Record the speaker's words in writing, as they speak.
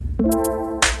So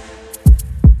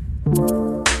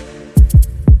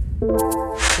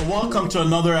welcome to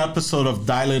another episode of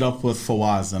Dial It Up with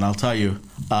Fawaz, and I'll tell you,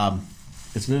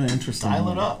 it's been an interesting Dial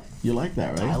one. It Up. You like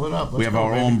that, right? Dial it up. We have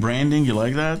our own branding. You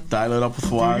like that? Dial It Up with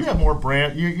Fawaz. Dude, you have more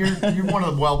brand. You're one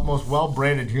of the most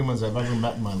well-branded humans I've ever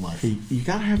met in my life. Hey, you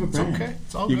gotta have a brand. It's okay.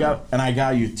 It's all good. And I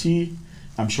got you tea.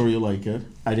 I'm sure you like it.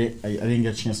 I didn't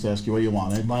get a chance to ask you what you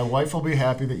wanted. My wife will be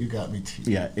happy that you got me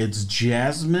tea. Yeah, it's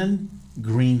jasmine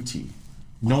green tea.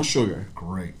 No sugar.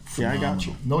 Great. Yeah, I got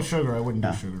you. No sugar. I wouldn't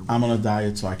do sugar. I'm on a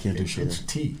diet, so I can't do sugar. It's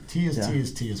tea. Tea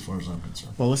is tea as far as I'm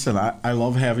concerned. Well, listen, I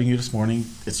love having you this morning.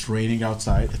 It's raining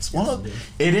outside.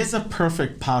 It is a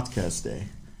perfect podcast day.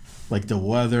 Like the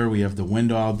weather, we have the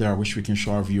window out there. I wish we can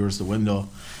show our viewers the window.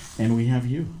 And we have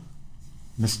you,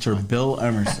 Mr. Bill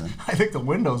Emerson. I think the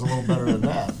window's a little better than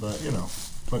that, but you know.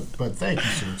 But thank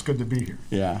you, sir. It's good to be here.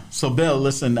 Yeah. So, Bill,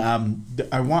 listen,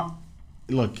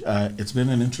 it's been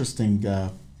an interesting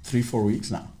 3-4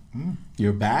 weeks now.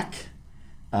 You're back,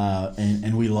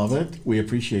 and we love it. We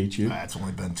appreciate you. It's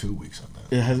only been 2 weeks.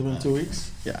 It has been 2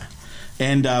 weeks? Yeah.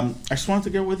 And I just wanted to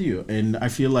get with you. And I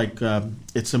feel like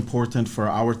it's important for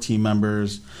our team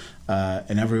members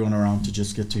and everyone around to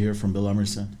just get to hear from Bill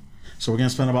Emerson. So we're going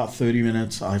to spend about 30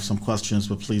 minutes. I have some questions,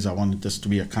 but please, I wanted this to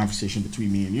be a conversation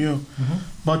between me and you.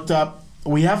 But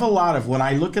we have a lot of, when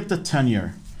I look at the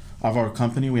tenure of our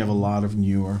company, we have a lot of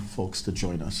newer folks to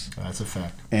join us. That's a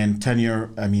fact. And tenure,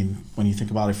 I mean, when you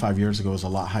think about it, 5 years ago, is a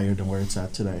lot higher than where it's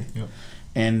at today. Yep.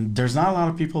 And there's not a lot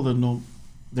of people that know,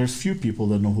 there's few people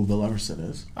that know who Bill Emerson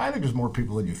is. I think there's more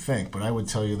people than you think, but I would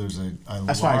tell you there's a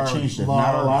That's why I changed it.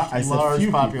 Not a lot. I said large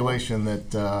few population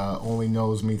that only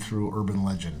knows me through urban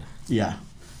legend. Yeah.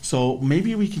 So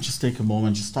maybe we can just take a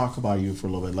moment, just talk about you for a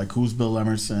little bit. Like, who's Bill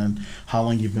Emerson? How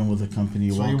long you've been with the company?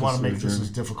 So you want to make this as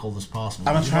difficult as possible.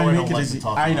 I'm trying to make it as easy.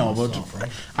 I know, but stuff,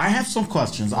 right? I have some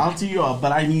questions. I'll tee you up,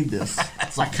 but I need this.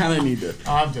 I kind of need it.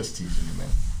 I'm just teasing you, man.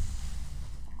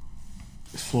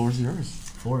 The floor is yours.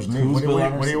 The floor is me. Who's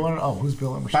What do you want? Oh, who's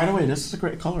Bill Emerson? By the way, this is a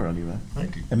great color on you, man.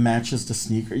 Thank you. It matches the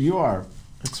sneaker.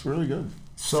 It's really good.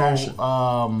 So, Fashion.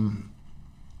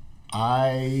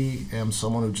 I am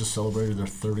someone who just celebrated their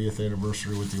 30th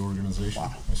anniversary with the organization.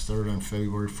 Wow. I started on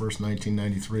February 1st,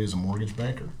 1993 as a mortgage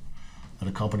banker at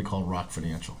a company called Rock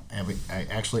Financial. I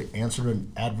actually answered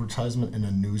an advertisement in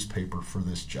a newspaper for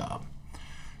this job.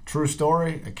 True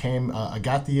story, I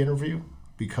got the interview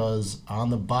because on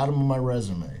the bottom of my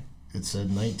resume, it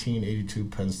said 1982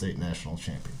 Penn State National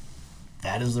Champion.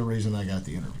 That is the reason I got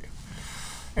the interview.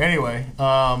 Anyway,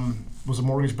 was a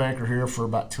mortgage banker here for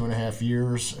about 2.5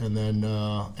 years, and then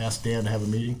asked Dan to have a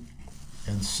meeting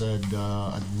and said,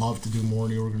 I'd love to do more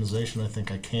in the organization. I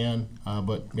think I can,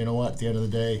 but you know what? At the end of the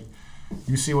day,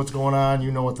 you see what's going on.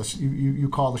 You know what you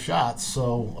call the shots.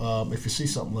 So if you see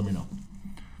something, let me know.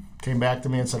 Came back to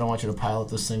me and said, I want you to pilot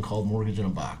this thing called Mortgage in a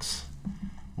Box.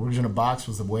 Mortgage in a Box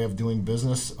was the way of doing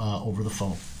business over the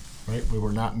phone. Right? We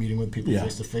were not meeting with people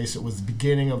face to face. It was the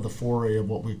beginning of the foray of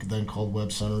what we then called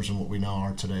web centers and what we now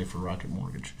are today for Rocket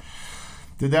Mortgage.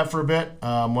 Did that for a bit,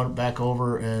 went back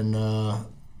over and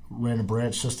ran a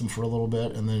branch system for a little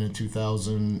bit, and then in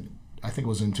 2000, I think it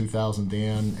was in 2000,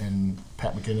 Dan and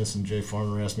Pat McInnes and Jay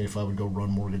Farner asked me if I would go run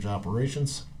mortgage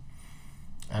operations.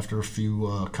 After a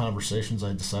few conversations,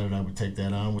 I decided I would take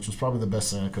that on, which was probably the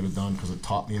best thing I could have done because it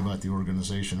taught me about the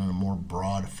organization in a more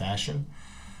broad fashion.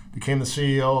 Became the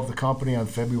CEO of the company on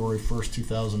February 1st,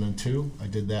 2002. I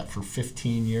did that for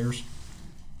 15 years.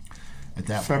 At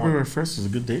that February point, 1st is a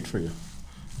good date for you.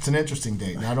 It's an interesting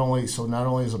date. Not only is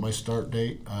it my start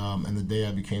date and the day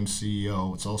I became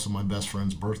CEO, it's also my best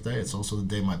friend's birthday. It's also the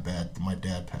day my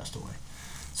dad passed away.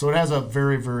 So it has a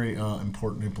very, very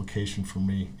important implication for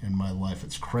me in my life.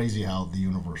 It's crazy how the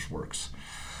universe works.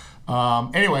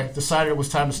 Anyway, decided it was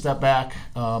time to step back.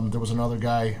 There was another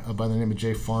guy by the name of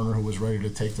Jay Farner who was ready to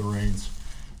take the reins,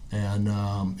 and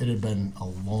it had been a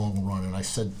long run. And I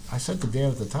said to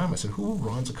Dan at the time, I said, who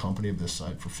runs a company of this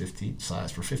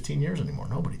size for 15 years anymore?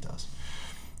 Nobody does.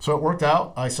 So it worked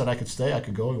out. I said I could stay, I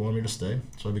could go. He wanted me to stay.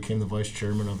 So I became the vice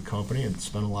chairman of the company and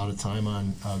spent a lot of time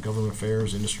on government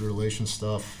affairs, industry relations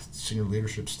stuff, senior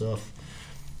leadership stuff.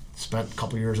 Spent a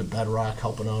couple years at Bedrock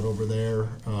helping out over there.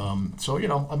 So,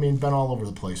 been all over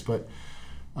the place. But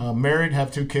married,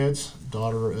 have 2 kids.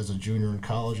 Daughter is a junior in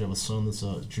college. I have a son that's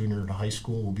a junior in high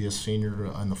school, will be a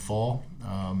senior in the fall.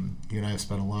 He and I have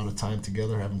spent a lot of time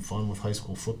together having fun with high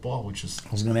school football, which is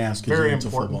I was going to ask you very into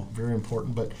important. football. Very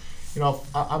important. But,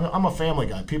 I'm a family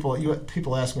guy.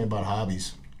 People ask me about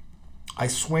hobbies. I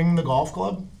swing the golf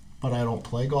club, but I don't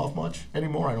play golf much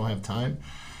anymore. I don't have time.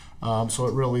 So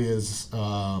it really is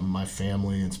my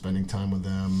family and spending time with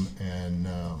them, and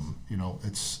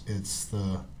it's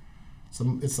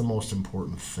the most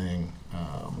important thing.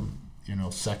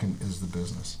 Second is the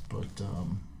business, but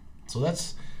so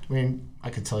that's. I mean, I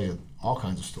could tell you all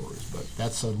kinds of stories, but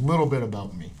that's a little bit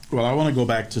about me. Well, I want to go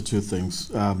back to two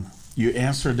things. You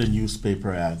answered a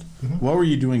newspaper ad. What were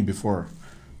you doing before?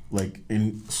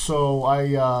 So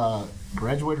I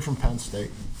graduated from Penn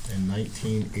State in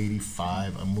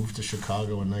 1985. I moved to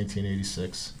Chicago in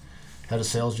 1986. Had a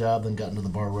sales job, then got into the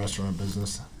bar restaurant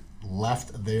business.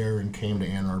 Left there and came to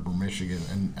Ann Arbor, Michigan,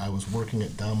 and I was working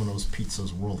at Domino's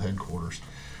Pizza's world headquarters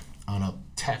on a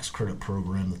tax credit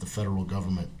program that the federal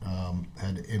government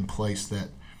had in place that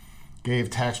gave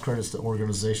tax credits to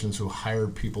organizations who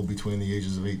hired people between the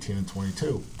ages of 18 and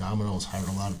 22. Domino's hired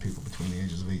a lot of people between the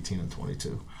ages of 18 and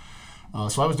 22.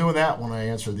 So I was doing that when I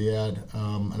answered the ad,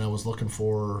 and I was looking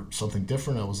for something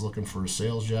different. I was looking for a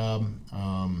sales job,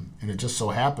 and it just so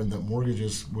happened that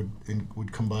mortgages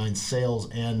would combine sales,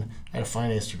 and I had a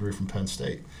finance degree from Penn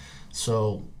State.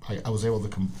 So I was able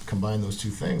to combine those two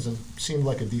things, and it seemed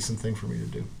like a decent thing for me to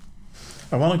do.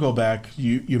 I want to go back.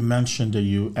 You mentioned that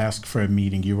you asked for a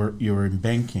meeting. You were in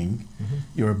banking.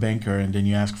 You were a banker, and then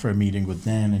you asked for a meeting with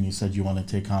Dan, and you said you want to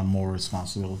take on more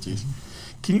responsibilities.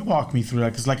 Can you walk me through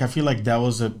that? Because I feel like that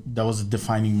was a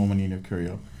defining moment in your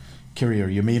career.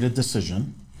 You made a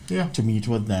decision to meet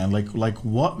with Dan. Like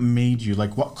what made you?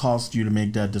 What caused you to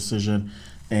make that decision?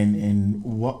 And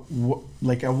what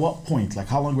at what point?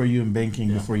 How long were you in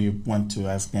banking before you went to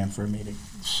ask Dan for a meeting?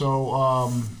 So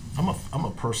I'm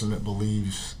a person that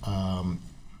believes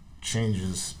change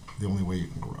is the only way you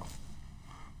can grow.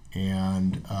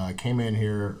 And I came in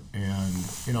here, and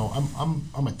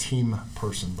I'm a team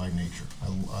person by nature.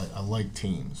 I like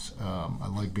teams. I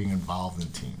like being involved in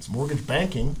teams. Mortgage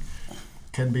banking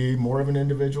can be more of an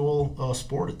individual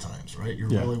sport at times, right? You're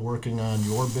really working on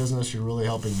your business. You're really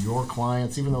helping your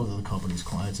clients, even though they're the company's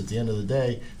clients. At the end of the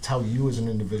day, it's how you as an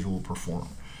individual perform.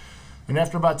 And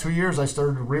after about 2 years, I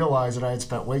started to realize that I had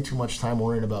spent way too much time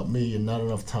worrying about me and not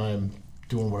enough time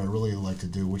doing what I really like to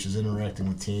do, which is interacting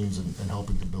with teams and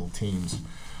helping to build teams.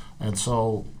 And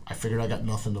so I figured I got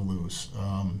nothing to lose.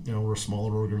 We're a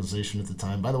smaller organization at the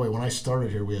time. By the way, when I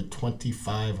started here, we had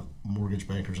 25 mortgage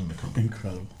bankers in the company.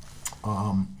 Incredible.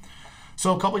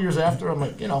 So a couple years after, I'm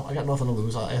like, I got nothing to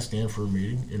lose. I'll ask Dan for a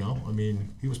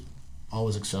meeting. He was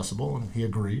always accessible, and he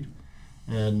agreed.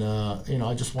 And,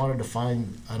 I just wanted to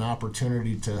find an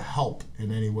opportunity to help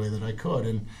in any way that I could.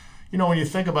 And, when you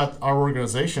think about our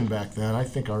organization back then, I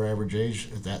think our average age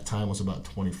at that time was about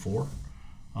 24.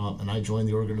 And I joined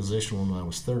the organization when I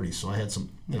was 30. So I had some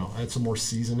more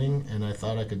seasoning, and I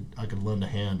thought I could lend a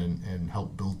hand and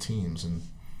help build teams. And,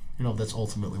 that's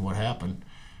ultimately what happened.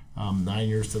 9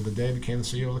 years to the day, became the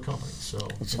CEO of the company. So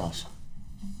that's awesome.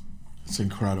 It's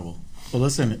incredible. Well,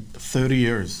 listen, 30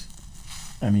 years.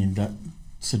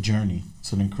 It's a journey.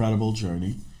 It's an incredible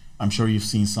journey. I'm sure you've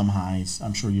seen some highs.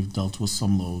 I'm sure you've dealt with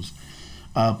some lows.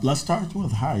 Let's start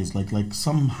with highs, like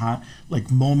some high,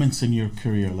 moments in your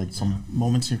career, some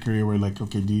moments in your career where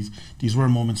okay, these were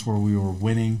moments where we were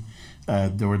winning.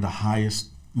 They were the highest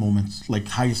moments,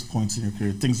 highest points in your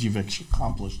career, things you've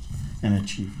accomplished and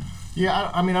achieved.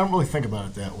 Yeah, I don't really think about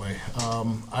it that way.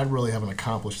 I really haven't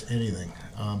accomplished anything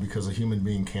because a human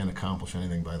being can't accomplish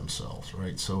anything by themselves,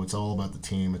 right? So it's all about the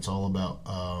team. It's all about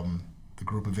the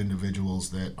group of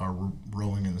individuals that are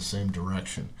rowing in the same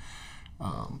direction.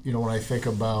 When I think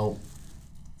about,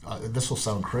 this will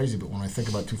sound crazy, but when I think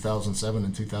about 2007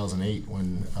 and 2008,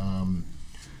 when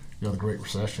the Great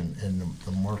Recession and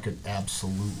the market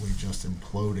absolutely just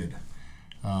imploded.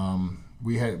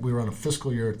 We were on a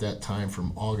fiscal year at that time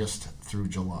from August through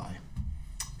July,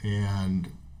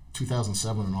 and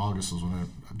 2007 and August was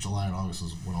July and August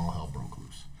is when all hell broke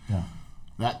loose. Yeah,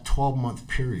 that 12-month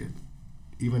period,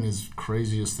 even as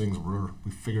crazy as things were, we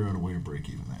figured out a way to break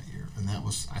even that year, and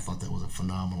I thought that was a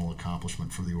phenomenal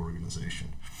accomplishment for the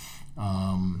organization.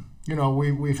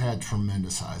 We've had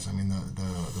tremendous highs.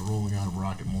 The rolling out of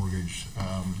Rocket Mortgage,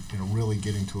 really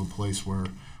getting to a place where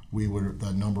we were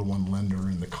the number one lender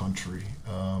in the country.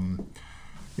 And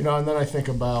then I think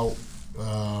about,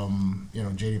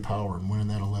 J.D. Power and winning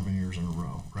that 11 years in a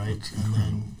row, right?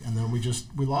 And then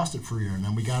we lost it for a year, and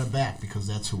then we got it back because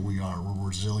that's who we are. We're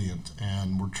resilient,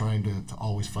 and we're trying to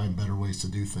always find better ways to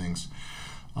do things.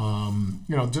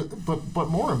 But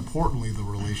more importantly, the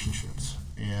relationships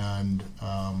and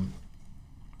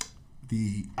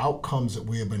the outcomes that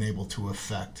we have been able to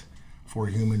affect for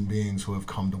human beings who have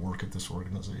come to work at this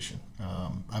organization.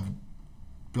 I've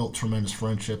built tremendous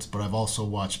friendships, but I've also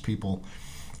watched people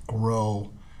grow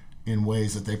in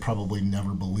ways that they probably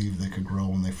never believed they could grow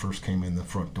when they first came in the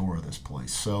front door of this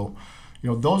place. So,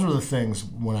 those are the things,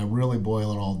 when I really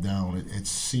boil it all down,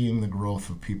 it's seeing the growth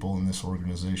of people in this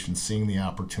organization, seeing the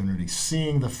opportunity,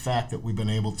 seeing the fact that we've been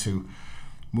able to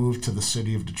move to the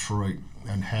city of Detroit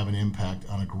and have an impact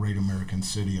on a great American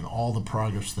city, and all the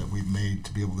progress that we've made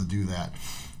to be able to do that.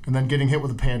 And then getting hit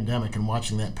with a pandemic and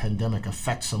watching that pandemic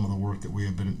affect some of the work that we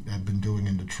have been doing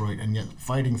in Detroit, and yet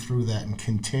fighting through that and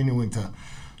continuing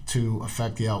to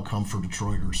affect the outcome for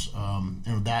Detroiters.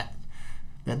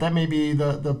 That may be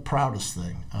the proudest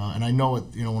thing. And I know it,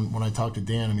 when I talk to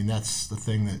Dan, I mean, that's the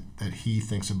thing that he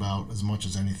thinks about as much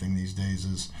as anything these days,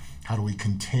 is how do we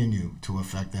continue to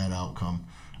affect that outcome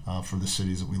for the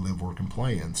cities that we live, work, and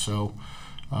play in. So,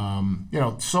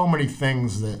 so many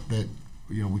things that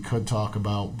we could talk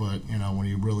about, but when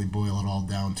you really boil it all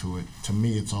down to it, to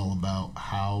me, it's all about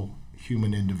how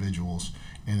human individuals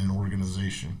in an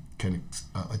organization can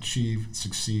achieve,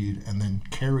 succeed, and then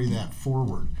carry that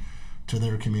forward to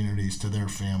their communities, to their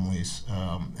families,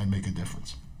 and make a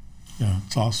difference. Yeah,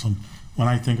 it's awesome. When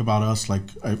I think about us, like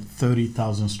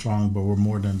 30,000 strong, but we're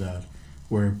more than that.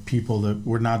 We're people that,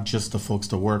 we're not just the folks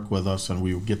that work with us and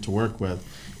we get to work with.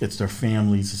 It's their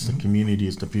families, it's the community,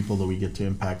 it's the people that we get to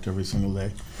impact every single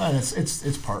day. And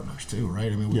it's partners too,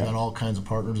 right? I mean, we've got all kinds of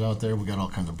partners out there. We've got all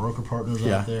kinds of broker partners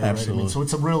out there, absolutely. Right? I mean, so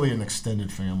it's really an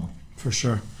extended family. For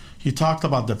sure. You talked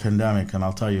about the pandemic, and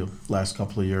I'll tell you, last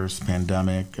couple of years,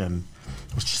 pandemic, and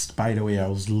it was just, by the way, I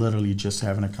was literally just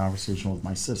having a conversation with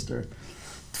my sister.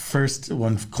 First,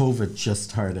 when COVID just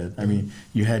started, I mean,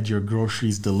 you had your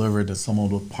groceries delivered and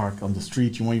someone would park on the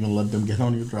street. You won't even let them get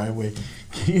on your driveway.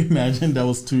 Can you imagine? That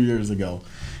was 2 years ago.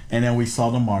 And then we saw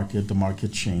the market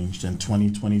changed, and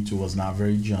 2022 was not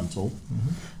very gentle.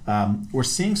 We're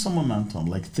seeing some momentum,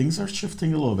 like things are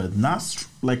shifting a little bit. Not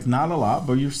a lot,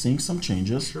 but you're seeing some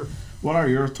changes. Sure. What are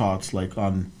your thoughts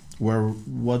on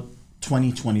what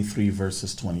 2023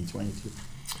 versus 2022?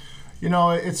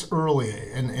 It's early,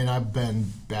 and I've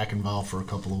been back involved for a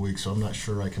couple of weeks, so I'm not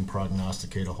sure I can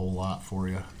prognosticate a whole lot for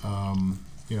you.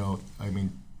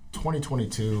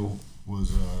 2022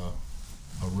 was a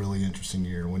really interesting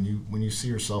year. When you see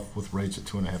yourself with rates at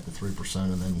 2.5% to 3%,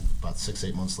 and then about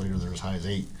 6-8 months later they're as high as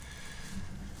 8%.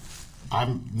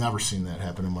 I've never seen that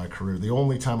happen in my career. The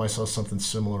only time I saw something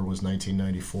similar was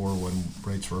 1994, when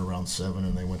rates were around 7%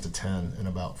 and they went to 10% in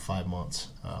about 5 months.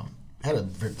 Had a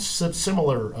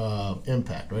similar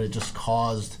impact, right? It just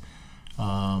caused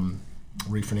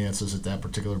refinances at that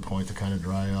particular point to kind of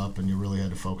dry up, and you really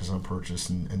had to focus on purchase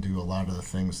and do a lot of the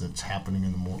things that's happening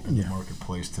in the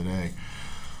marketplace today.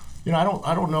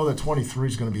 I don't know that 23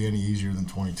 is going to be any easier than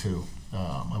 22.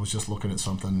 I was just looking at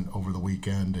something over the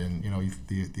weekend, and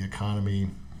the economy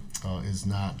is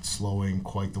not slowing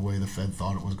quite the way the Fed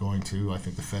thought it was going to. I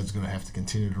think the Fed's going to have to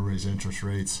continue to raise interest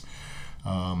rates.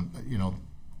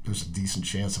 There's a decent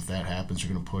chance if that happens,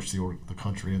 you're going to push the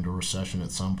country into a recession at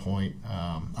some point.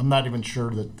 I'm not even sure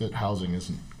that housing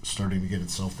isn't starting to get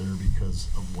itself there because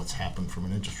of what's happened from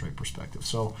an interest rate perspective.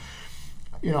 So,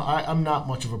 I'm not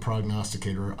much of a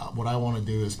prognosticator. What I want to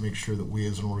do is make sure that we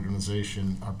as an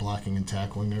organization are blocking and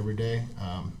tackling every day,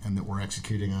 and that we're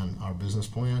executing on our business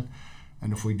plan.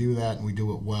 And if we do that and we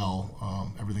do it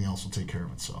well, everything else will take care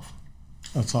of itself.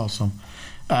 That's awesome.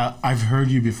 I've heard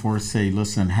you before say,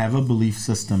 listen, have a belief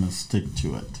system and stick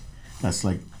to it. That's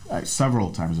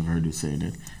several times I've heard you say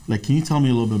it. Can you tell me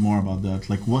a little bit more about that?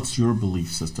 What's your belief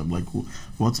system?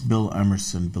 What's Bill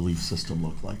Emerson belief system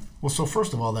look like? Well, so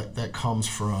first of all, that comes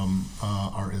from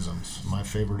our isms. My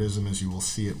favorite ism is, you will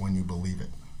see it when you believe it.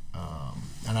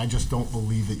 And I just don't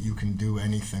believe that you can do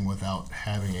anything without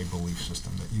having a belief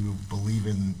system, that you believe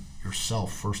in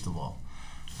yourself, first of all.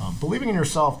 Believing in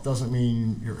yourself doesn't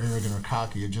mean you're arrogant or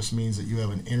cocky. It just means that you have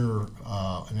an inner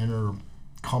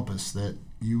compass that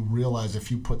you realize if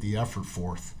you put the effort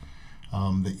forth,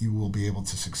 that you will be able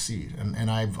to succeed. And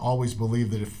I've always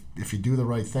believed that if you do the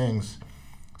right things,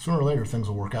 sooner or later things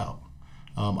will work out.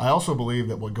 I also believe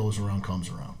that what goes around comes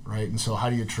around, right? And so how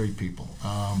do you treat people,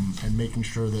 and making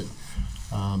sure that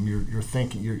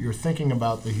you're thinking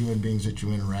about the human beings that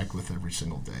you interact with every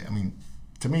single day. I mean,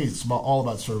 to me, it's all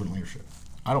about servant leadership.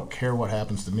 I don't care what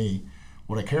happens to me.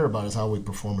 What I care about is how we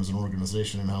perform as an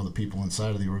organization and how the people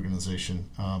inside of the organization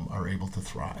are able to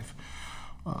thrive.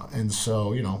 And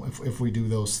so, if we do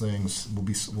those things,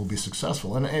 we'll be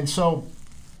successful. And so,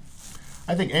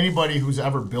 I think anybody who's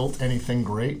ever built anything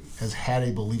great has had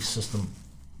a belief system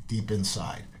deep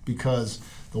inside, because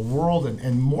the world,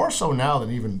 and more so now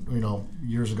than even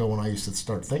years ago when I used to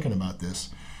start thinking about this,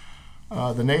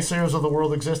 The naysayers of the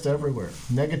world exist everywhere.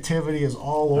 Negativity is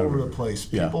all over the place.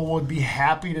 People would be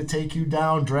happy to take you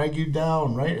down, drag you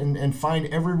down, right? And find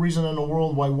every reason in the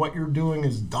world why what you're doing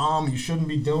is dumb. You shouldn't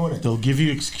be doing it. They'll give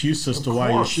you excuses to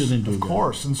why you shouldn't do it. Of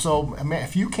course. And so, I mean,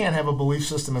 if you can't have a belief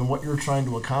system in what you're trying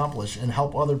to accomplish and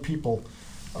help other people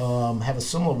have a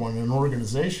similar one in an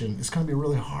organization, it's going to be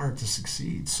really hard to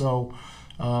succeed. So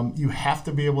you have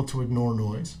to be able to ignore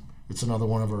noise. It's another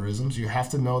one of our isms. You have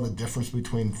to know the difference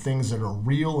between things that are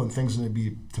real and things that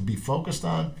to be focused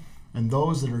on, and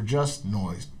those that are just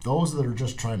noise, those that are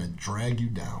just trying to drag you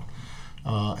down.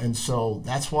 And so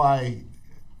that's why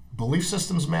belief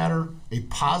systems matter. A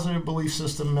positive belief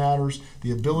system matters.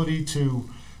 The ability to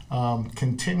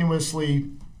continuously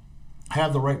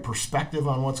have the right perspective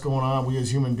on what's going on. We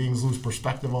as human beings lose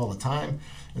perspective all the time.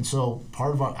 And so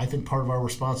part of our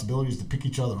responsibility is to pick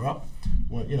each other up.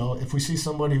 When, if we see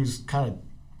somebody who's kind of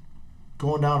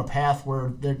going down a path where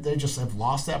they just have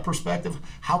lost that perspective,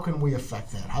 how can we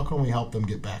affect that? How can we help them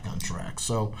get back on track?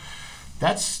 So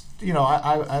that's,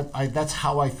 that's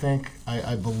how I think.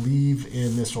 I believe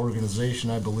in this organization.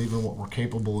 I believe in what we're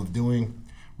capable of doing,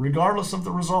 regardless of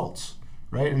the results,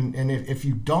 right? And if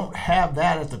you don't have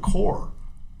that at the core,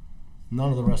 none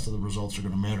of the rest of the results are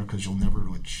going to matter, because you'll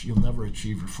never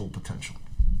achieve your full potential.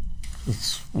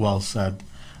 It's well said.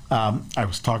 I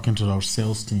was talking to our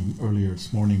sales team earlier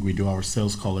this morning. We do our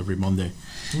sales call every Monday.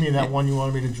 You mean that one you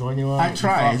wanted me to join you on? I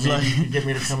tried. You could get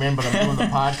me to come in, but I'm doing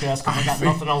the podcast because I got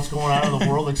nothing else going on in the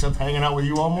world except hanging out with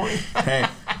you all morning. Hey,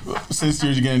 since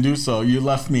you're going to do so, you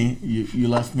left me. You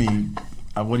left me.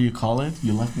 What do you call it?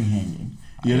 You left me hanging.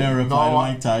 You didn't reply to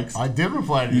my text. I did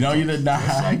reply to you. You did not.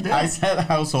 Yes, I did. I said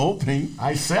I was hoping.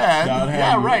 I said,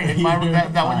 yeah, right. And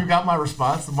that when you got my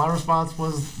response was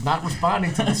not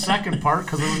responding to the second part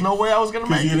because there was no way I was going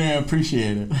to make it. Because you didn't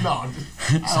appreciate it. No,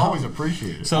 I always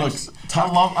appreciate it. So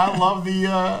I love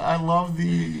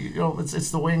the it's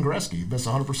the Wayne Gretzky. You miss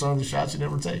 100% of the shots you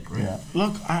never take, right? Yeah.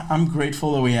 Look, I'm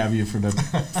grateful that we have you for the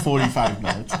 45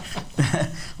 minutes.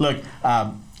 Look,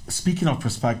 speaking of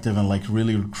perspective and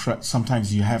really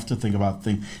sometimes you have to think about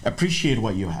things, appreciate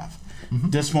what you have. Mm-hmm.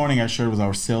 This morning I shared with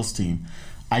our sales team,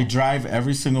 I drive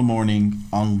every single morning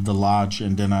on the lodge,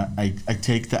 and then I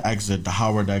take the exit, the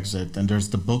Howard exit, and there's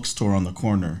the bookstore on the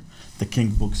corner, the King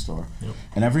bookstore. Yep.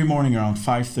 And every morning around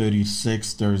 5:30,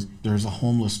 6, there's a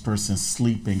homeless person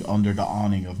sleeping under the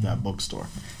awning of that bookstore.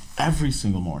 Every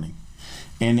single morning.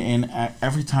 And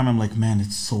every time I'm like, man,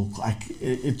 it's so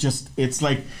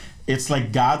it's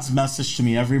like God's message to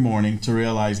me every morning to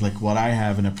realize what I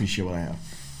have and appreciate what I have.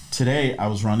 Today, I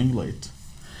was running late,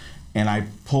 and I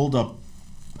pulled up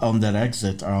on that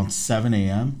exit around 7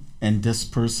 a.m., and this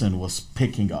person was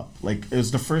picking up. It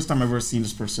was the first time I've ever seen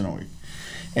this person all week.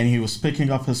 And he was picking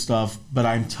up his stuff, but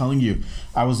I'm telling you,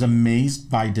 I was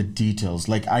amazed by the details.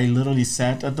 I literally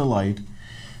sat at the light,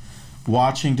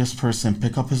 watching this person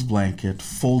pick up his blanket,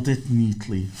 fold it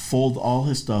neatly, fold all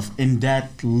his stuff in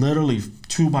that literally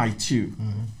 2x2.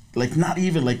 Mm-hmm. Not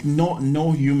even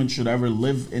no human should ever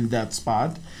live in that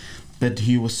spot, but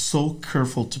he was so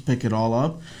careful to pick it all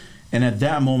up. And at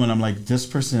that moment, I'm like, this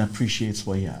person appreciates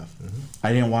what you have. Mm-hmm.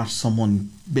 I didn't watch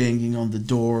someone banging on the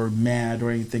door, mad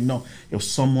or anything. No, it was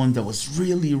someone that was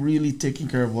really, really taking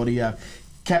care of what he had.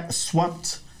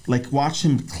 Swept, watch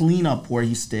him clean up where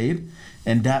he stayed.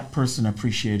 And that person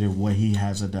appreciated what he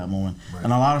has at that moment. Right.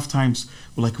 And a lot of times,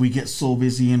 we get so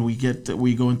busy and we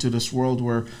go into this world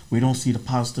where we don't see the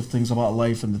positive things about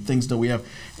life and the things that we have.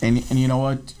 And you know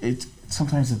what?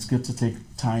 Sometimes it's good to take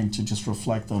time to just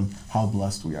reflect on how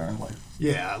blessed we are in life.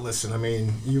 Yeah, listen, I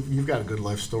mean, you've got a good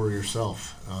life story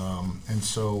yourself. And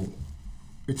so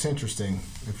it's interesting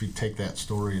if you take that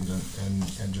story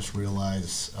and just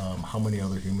realize how many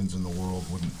other humans in the world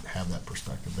wouldn't have that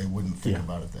perspective. They wouldn't think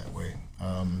about it that way.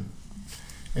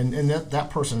 And that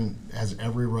person has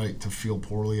every right to feel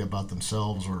poorly about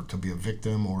themselves or to be a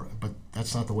victim, but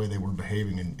that's not the way they were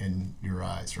behaving in your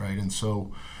eyes, right? And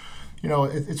so,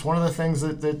 it's one of the things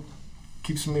that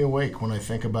keeps me awake when I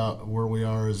think about where we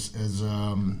are as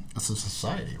a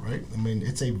society, right? I mean,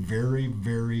 it's a very,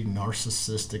 very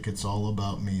narcissistic, it's all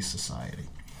about me society.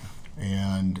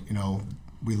 And,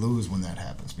 we lose when that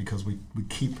happens because we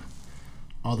keep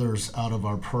others out of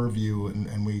our purview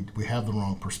and we have the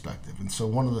wrong perspective. And so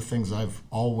one of the things I've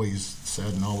always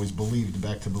said and always believed,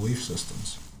 back to belief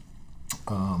systems,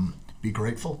 be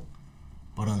grateful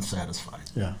but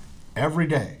unsatisfied. Yeah. Every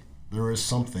day. There is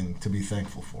something to be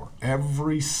thankful for.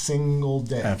 Every single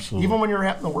day. Absolutely. Even when you're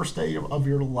having the worst day of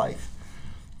your life.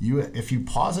 If you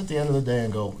pause at the end of the day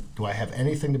and go, do I have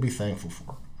anything to be thankful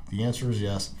for? The answer is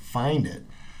yes. Find it.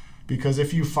 Because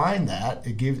if you find that,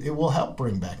 it will help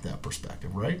bring back that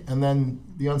perspective, right? And then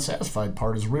the unsatisfied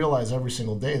part is realize every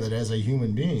single day that as a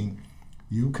human being,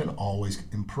 you can always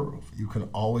improve. You can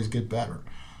always get better.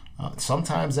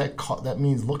 Sometimes that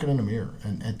means looking in the mirror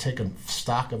and taking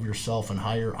stock of yourself and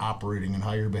how you're operating and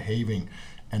how you're behaving,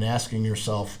 and asking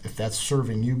yourself if that's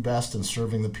serving you best and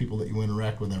serving the people that you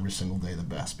interact with every single day the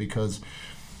best. Because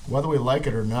whether we like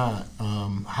it or not,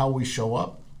 how we show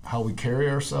up, how we carry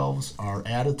ourselves, our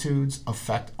attitudes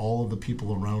affect all of the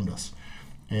people around us.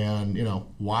 And,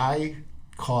 why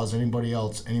cause anybody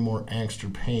else any more angst or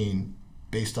pain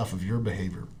based off of your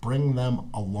behavior? Bring them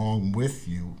along with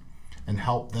you and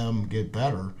help them get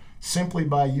better simply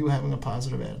by you having a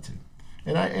positive attitude.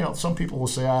 And some people will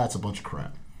say, it's a bunch of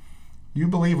crap. You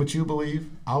believe what you believe,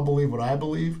 I'll believe what I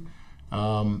believe,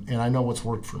 and I know what's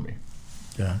worked for me.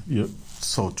 Yeah,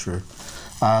 so true.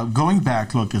 Going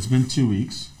back, look, it's been 2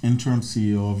 weeks, interim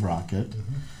CEO of Rocket.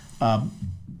 Mm-hmm.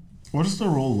 What does the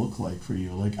role look like for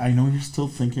you? Like, I know you're still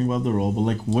thinking about the role, but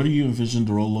like, what do you envision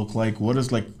the role look like? What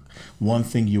is like one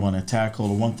thing you want to tackle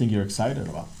or one thing you're excited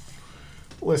about?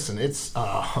 Listen, it's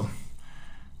CEO,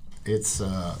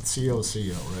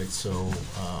 right? So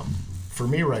for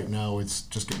me right now, it's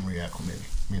just getting reacclimated.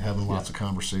 I mean, having lots of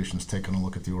conversations, taking a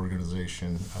look at the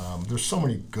organization. There's so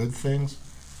many good things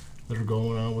that are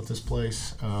going on with this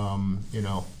place, and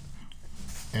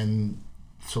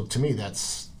so to me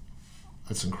that's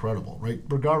incredible, right?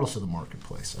 Regardless of the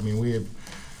marketplace. I mean, we've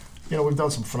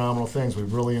done some phenomenal things.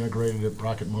 We've really integrated at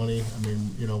Rocket Money. I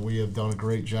mean, we have done a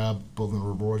great job building the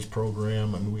rewards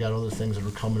program, and we got other things that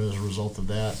are coming as a result of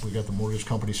that. We got the mortgage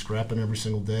company scrapping every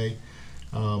single day,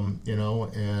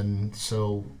 and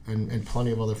so and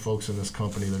plenty of other folks in this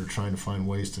company that are trying to find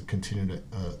ways to continue to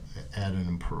add and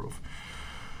improve.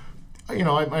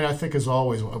 I think as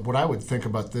always, what I would think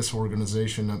about this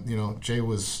organization, Jay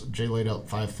laid out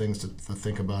 5 things to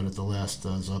think about at the last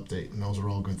update, and those are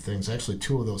all good things. Actually,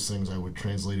 2 of those things I would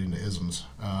translate into ISMs.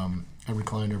 Every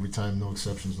client, every time, no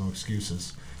exceptions, no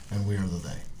excuses, and we are the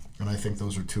they. And I think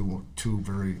those are two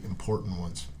very important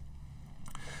ones.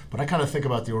 But I kind of think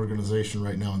about the organization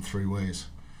right now in 3 ways.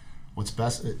 What's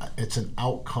best? It's an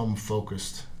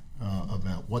outcome-focused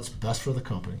event. What's best for the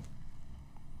company?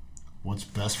 What's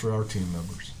best for our team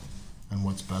members, and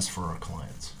what's best for our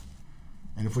clients.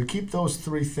 And if we keep those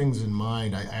 3 things in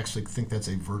mind, I actually think that's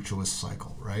a virtuous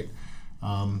cycle, right?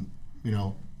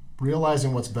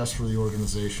 Realizing what's best for the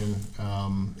organization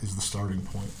is the starting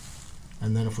point.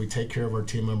 And then if we take care of our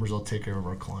team members, they'll take care of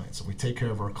our clients. If we take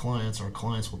care of our clients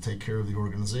will take care of the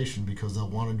organization, because they'll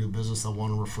want to do business, they'll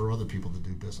want to refer other people to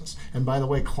do business. And by the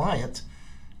way, client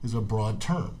is a broad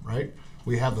term, right?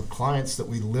 We have the clients that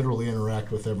we literally interact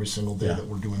with every single day that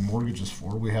we're doing mortgages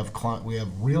for. We have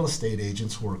real estate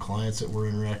agents who are clients that we're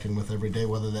interacting with every day,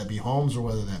 whether that be homes or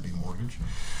whether that be mortgage.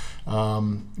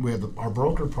 We have our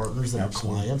broker partners that are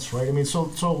clients, right? I mean, so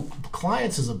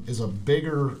clients is a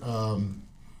bigger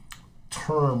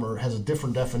term, or has a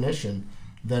different definition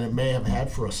than it may have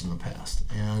had for us in the past.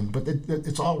 But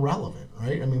it's all relevant,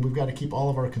 right? I mean, we've got to keep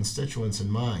all of our constituents in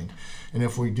mind. And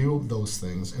if we do those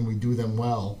things and we do them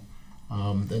well,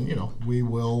 then we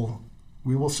will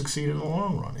succeed in the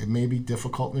long run. It may be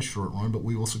difficult in the short run, but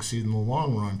we will succeed in the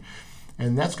long run.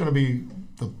 And that's going to be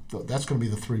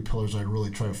the 3 pillars I really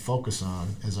try to focus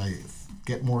on as I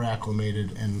get more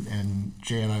acclimated and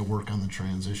Jay and I work on the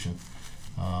transition.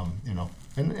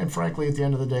 And frankly, at the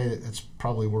end of the day, that's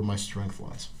probably where my strength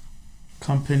lies.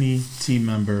 Company, team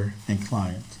member, and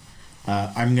client.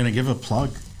 I'm going to give a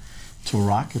plug to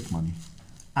Rocket Money.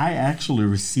 I actually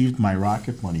received my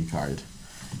Rocket Money card.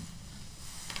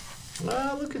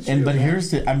 Well, look at you. But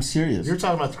here's I'm serious. You're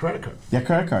talking about the credit card. Yeah,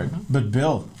 credit card. Mm-hmm. But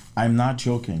Bill, I'm not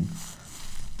joking.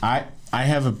 I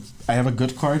have a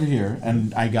good card here,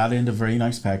 and I got it into very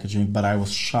nice packaging, but I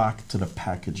was shocked to the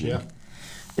packaging. Yeah.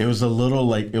 It was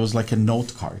like a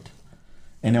note card.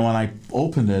 And then when I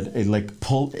opened it, it like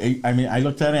pulled. I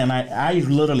looked at it, and I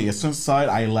literally, as soon as I saw it,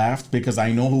 I laughed, because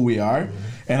I know who we are,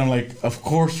 and I'm like, of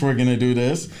course we're gonna do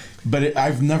this. But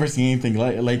I've never seen anything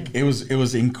like it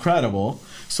was incredible.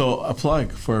 So a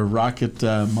plug for Rocket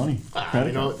Money.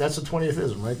 That's the 20th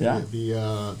ism, right? Yeah.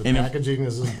 The packaging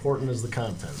is as important as the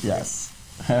content. Yes,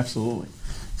 absolutely.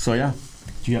 So yeah,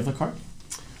 do you have the card?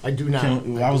 I do not.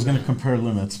 I was going to compare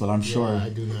limits, but I'm sure. I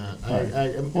do not.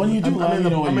 When you do,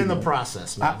 I'm in the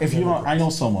process. If you want, I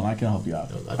know someone. I can help you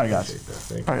out. I got you. That.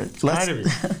 Thank you. All right,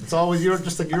 it's always you're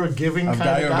a giving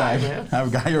kind of guy, man.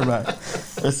 I've got your back.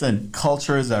 Listen,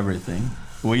 culture is everything.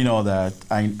 We know that.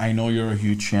 I know you're a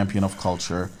huge champion of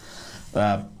culture.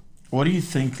 What do you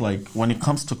think? Like, when it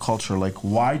comes to culture, like,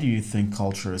 why do you think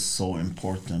culture is so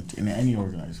important in any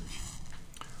organization?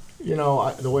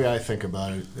 The way I think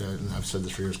about it, and I've said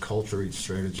this for years, culture eats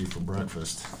strategy for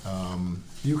breakfast.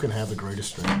 You can have the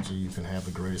greatest strategy, you can have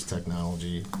the greatest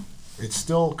technology. It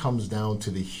still comes down to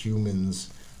the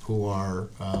humans who are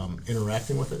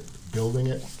interacting with it, building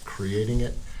it, creating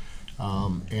it,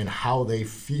 and how they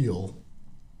feel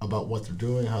about what they're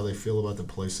doing, how they feel about the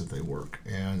place that they work.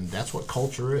 And that's what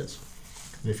culture is.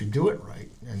 And if you do it right,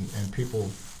 and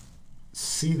people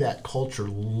see that culture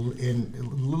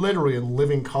literally in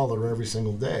living color every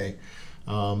single day,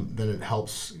 then it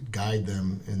helps guide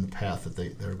them in the path that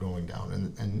they're going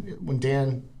down. And when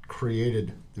Dan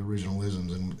created the original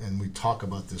ISMs, and we talk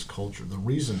about this culture, the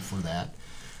reason for that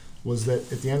was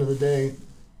that at the end of the day,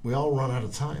 we all run out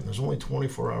of time. There's only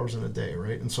 24 hours in a day,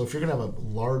 right? And so if you're going to have a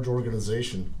large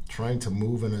organization trying to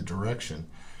move in a direction,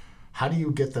 how do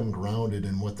you get them grounded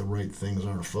in what the right things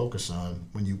are to focus on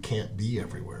when you can't be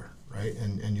everywhere, right?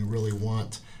 And you really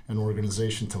want an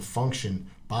organization to function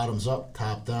bottoms up,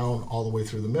 top down, all the way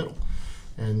through the middle.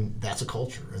 And that's a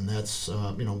culture. And that's,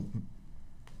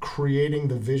 creating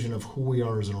the vision of who we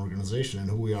are as an organization, and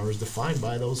who we are is defined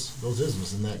by those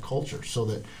isms and that culture, so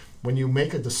that when you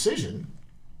make a decision,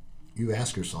 you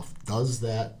ask yourself, does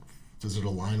it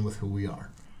align with who we are?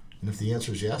 And if the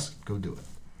answer is yes, go do it.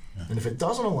 Yeah. And if it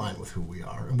doesn't align with who we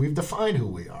are, and we've defined who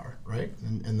we are, right,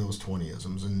 in those 20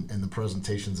 isms and the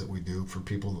presentations that we do for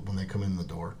people when they come in the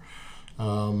door,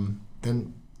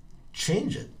 then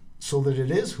change it so that it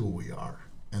is who we are,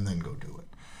 and then go do it.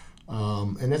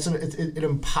 And it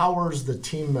empowers the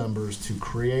team members to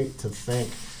create, to think,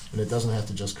 and it doesn't have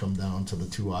to just come down to the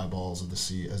two eyeballs of the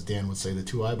CEO, as Dan would say, the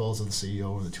two eyeballs of the CEO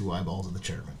or the two eyeballs of the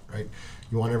chairman, right?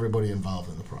 You want everybody involved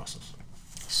in the process.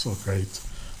 So great.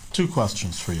 2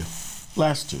 questions for you.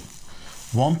 Last 2.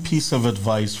 One piece of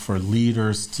advice for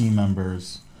leaders, team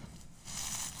members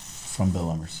from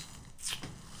Bill Emerson.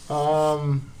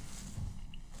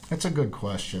 That's a good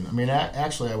question. I mean,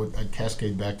 actually, I'd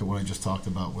cascade back to what I just talked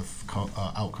about with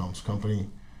outcomes, company,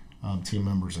 team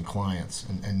members, and clients,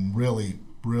 and really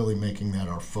making that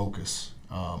our focus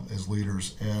as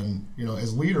leaders. And,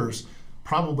 as leaders,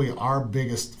 probably our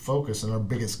biggest focus and our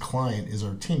biggest client is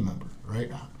our team member,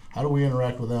 right? How do we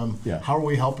interact with them? Yeah. How are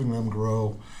we helping them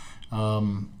grow?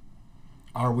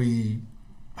 Are we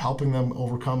helping them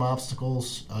overcome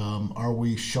obstacles? Are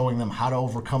we showing them how to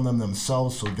overcome them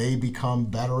themselves so they become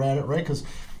better at it, right? Because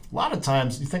a lot of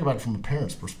times, you think about it from a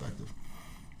parent's perspective.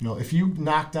 If you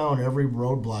knock down every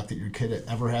roadblock that your kid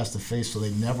ever has to face so they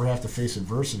never have to face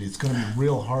adversity, it's going to be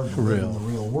real hard to live in the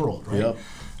real world, right? Yep.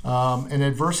 And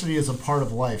adversity is a part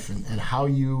of life, and how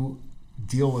you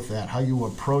deal with that, how you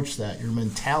approach that, your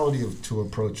mentality to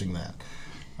approaching that,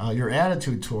 your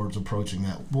attitude towards approaching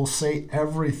that will say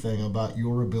everything about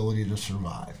your ability to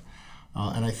survive.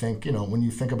 And I think, when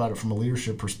you think about it from a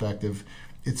leadership perspective,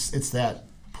 it's that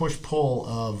push-pull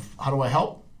of how do I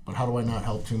help, but how do I not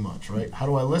help too much, right? How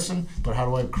do I listen, but how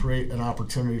do I create an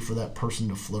opportunity for that person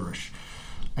to flourish?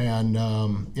 And,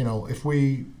 if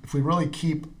we really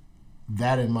keep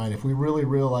that in mind, if we really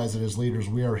realize that as leaders,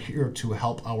 we are here to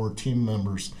help our team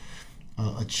members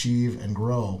achieve and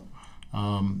grow,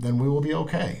 then we will be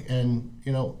okay. And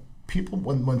people,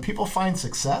 when people find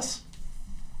success,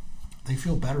 they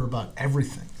feel better about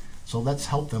everything. So let's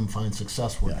help them find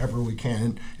success wherever we can.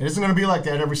 And it isn't going to be like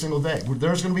that every single day.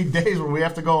 There's going to be days where we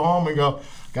have to go home and go,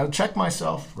 got to check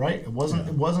myself, right? It wasn't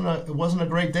a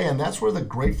great day, and that's where the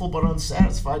grateful but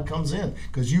unsatisfied comes in,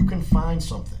 because you can find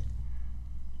something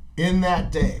in that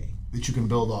day that you can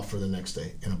build off for the next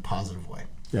day in a positive way.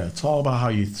 Yeah, it's all about how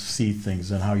you see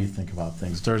things and how you think about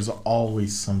things. There's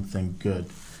always something good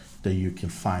that you can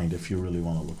find if you really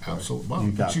want to look for it. Absolutely. Well,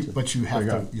 but you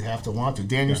have to want to.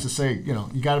 Dan used to say,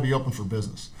 you got to be open for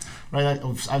business, right?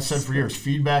 I've said for years,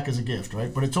 feedback is a gift,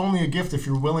 right? But it's only a gift if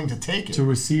you're willing to take it, to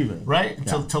receive it, right?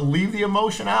 Yeah. To leave the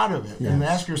emotion out of it, yes. And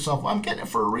ask yourself, well, I'm getting it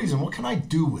for a reason. What can I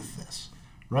do with this,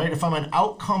 right? If I'm an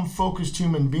outcome-focused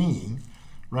human being,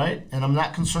 right, and I'm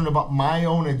not concerned about my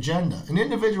own agenda, an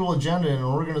individual agenda in an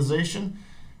organization,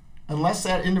 unless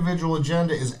that individual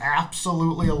agenda is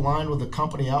absolutely aligned with the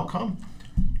company outcome,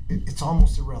 it's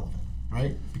almost irrelevant,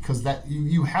 right? Because that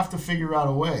you have to figure out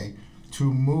a way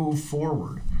to move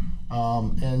forward.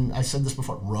 And I said this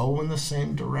before, row in the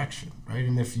same direction, right?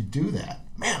 And if you do that,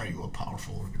 man, are you a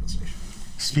powerful organization.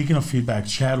 Speaking of feedback,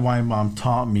 Chad Weinbaum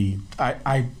taught me,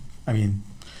 I mean,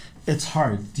 it's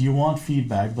hard. You want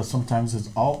feedback, but sometimes it's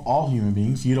all human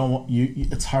beings.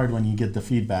 It's hard when you get the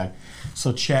feedback.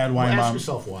 So Chad Weinbaum. Ask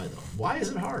yourself why though. Why is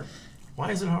it hard?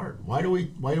 Why is it hard? Why do we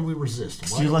resist?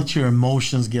 Because you let your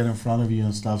emotions get in front of you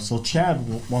and stuff. So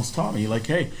Chad once taught me, like,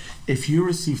 hey, if you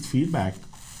received feedback,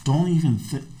 don't even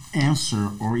answer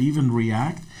or even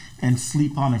react and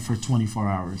sleep on it for 24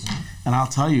 hours. And I'll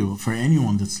tell you, for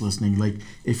anyone that's listening, like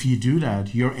if you do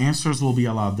that, your answers will be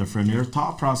a lot different. Your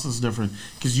thought process is different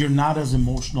because you're not as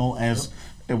emotional as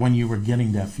when you were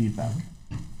getting that feedback.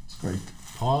 It's great.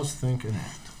 Pause, think, and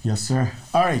act. Yes, sir.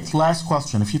 All right, last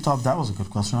question. If you thought that was a good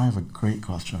question, I have a great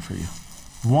question for you.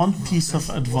 One piece of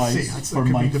advice for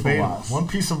Mike Fawaz. One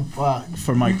piece of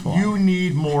for Mike Fawaz. You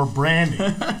need more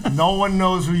branding. No one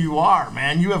knows who you are,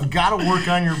 man. You have got to work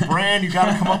on your brand. You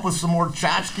got to come up with some more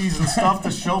tchotchkes and stuff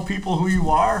to show people who you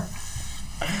are.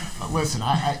 But listen,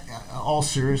 I all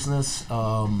seriousness,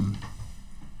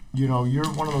 you know,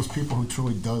 you're one of those people who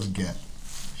truly does get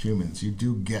humans. You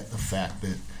do get the fact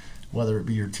that whether it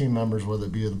be your team members, whether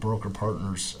it be the broker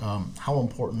partners, how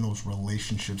important those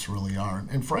relationships really are.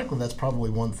 And frankly, that's probably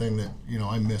one thing that, you know,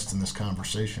 I missed in this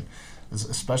conversation,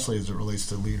 especially as it relates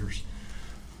to leaders.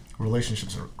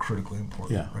 Relationships are critically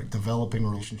important, right? Developing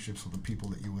relationships with the people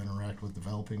that you interact with,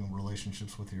 developing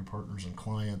relationships with your partners and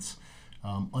clients,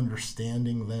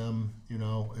 understanding them, you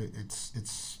know,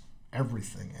 it's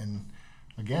everything. And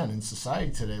again, in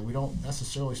society today, we don't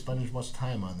necessarily spend as much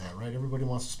time on that, right? Everybody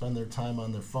wants to spend their time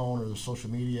on their phone or their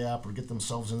social media app or get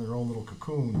themselves in their own little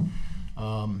cocoon.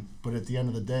 But at the end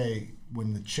of the day,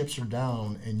 when the chips are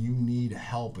down and you need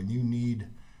help and you need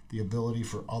the ability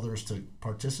for others to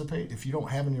participate, if you don't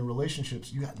have any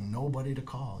relationships, you got nobody to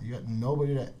call. You got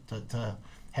nobody to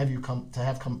have you come,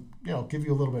 you know, give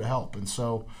you a little bit of help. And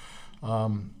so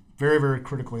very, very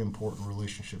critically important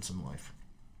relationships in life.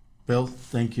 Bill,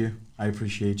 thank you. I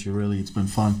appreciate you. Really, it's been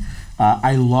fun.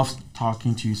 I love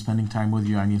talking to you, spending time with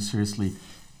you. I mean, seriously,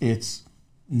 it's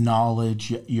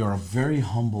knowledge. You're a very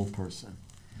humble person.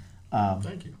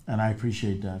 Thank you. And I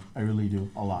appreciate that. I really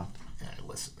do, a lot. Yeah,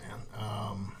 listen, man.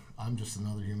 I'm just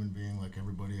another human being like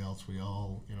everybody else. We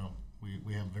all, you know,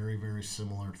 we have very, very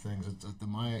similar things. It's the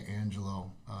Maya Angelou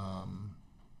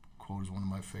quote is one of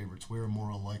my favorites. We are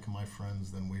more alike, my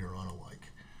friends, than we are unalike.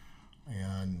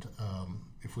 And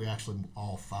if we actually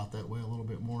all thought that way a little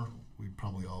bit more, we'd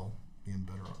probably all be in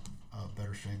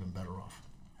better shape and better off.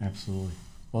 Absolutely.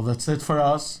 Well, that's it for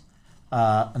us.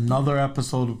 Another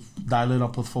episode of Dial It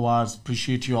Up with Fawaz.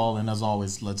 Appreciate you all, and as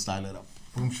always, let's dial it up.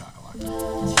 Boom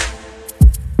shakalaka.